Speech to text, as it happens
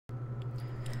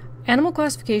Animal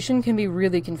classification can be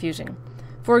really confusing.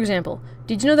 For example,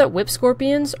 did you know that whip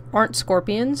scorpions aren't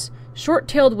scorpions?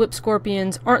 Short-tailed whip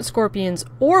scorpions aren't scorpions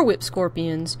or whip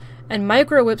scorpions, and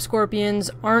micro whip scorpions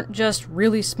aren't just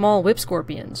really small whip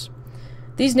scorpions.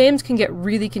 These names can get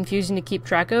really confusing to keep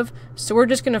track of, so we're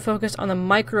just going to focus on the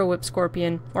micro whip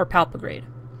scorpion, or Palpigrade.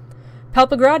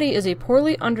 Palpigradi is a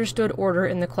poorly understood order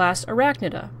in the class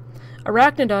Arachnida.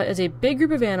 Arachnida is a big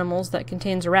group of animals that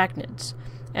contains arachnids,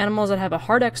 animals that have a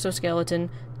hard exoskeleton,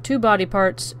 2 body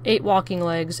parts, 8 walking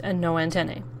legs, and no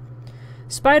antennae.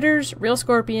 Spiders, real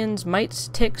scorpions, mites,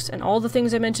 ticks, and all the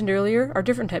things I mentioned earlier are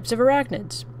different types of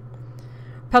arachnids.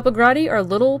 Palpigradi are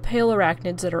little, pale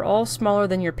arachnids that are all smaller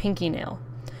than your pinky nail.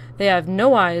 They have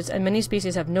no eyes, and many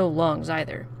species have no lungs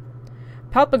either.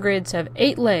 Palpigrades have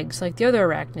 8 legs like the other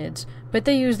arachnids, but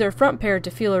they use their front pair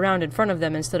to feel around in front of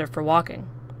them instead of for walking.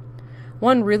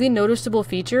 One really noticeable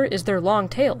feature is their long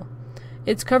tail.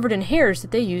 It's covered in hairs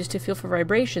that they use to feel for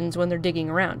vibrations when they're digging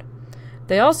around.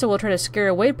 They also will try to scare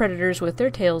away predators with their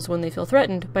tails when they feel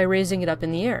threatened by raising it up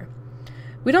in the air.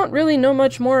 We don't really know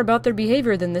much more about their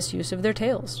behavior than this use of their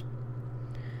tails.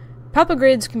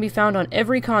 Palpigrades can be found on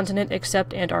every continent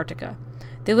except Antarctica.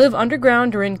 They live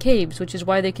underground or in caves, which is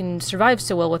why they can survive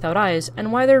so well without eyes,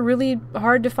 and why they're really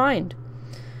hard to find.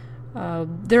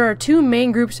 There are 2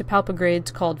 main groups of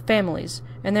palpigrades called families,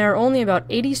 and there are only about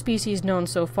 80 species known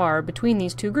so far between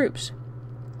these 2 groups.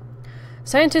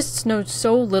 Scientists know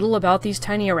so little about these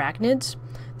tiny arachnids.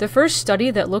 The first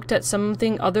study that looked at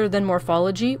something other than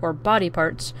morphology, or body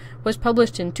parts, was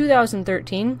published in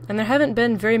 2013, and there haven't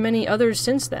been very many others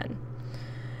since then.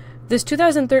 This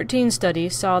 2013 study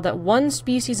saw that one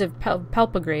species of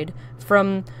palpigrade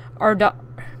from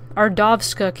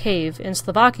Ardovska Cave in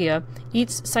Slovakia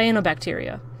eats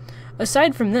cyanobacteria.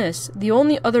 Aside from this, the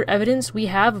only other evidence we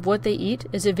have of what they eat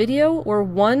is a video where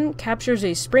one captures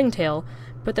a springtail,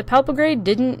 but the palpigrade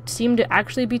didn't seem to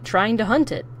actually be trying to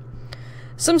hunt it.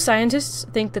 Some scientists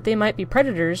think that they might be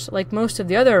predators, like most of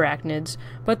the other arachnids,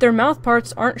 but their mouth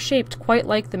parts aren't shaped quite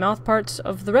like the mouth parts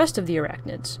of the rest of the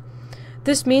arachnids.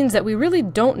 This means that we really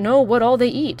don't know what all they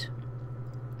eat.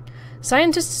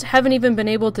 Scientists haven't even been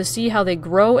able to see how they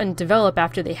grow and develop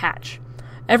after they hatch.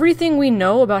 Everything we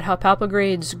know about how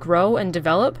palpigrades grow and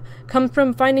develop comes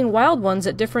from finding wild ones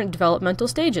at different developmental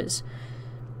stages.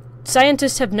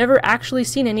 Scientists have never actually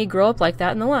seen any grow up like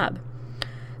that in the lab.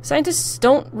 Scientists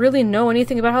don't really know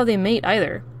anything about how they mate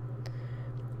either.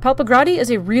 Palpigradi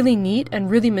is a really neat and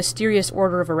really mysterious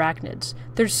order of arachnids.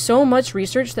 There's so much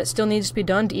research that still needs to be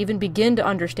done to even begin to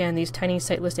understand these tiny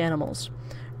sightless animals.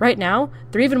 Right now,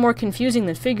 they're even more confusing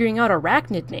than figuring out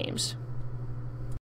arachnid names.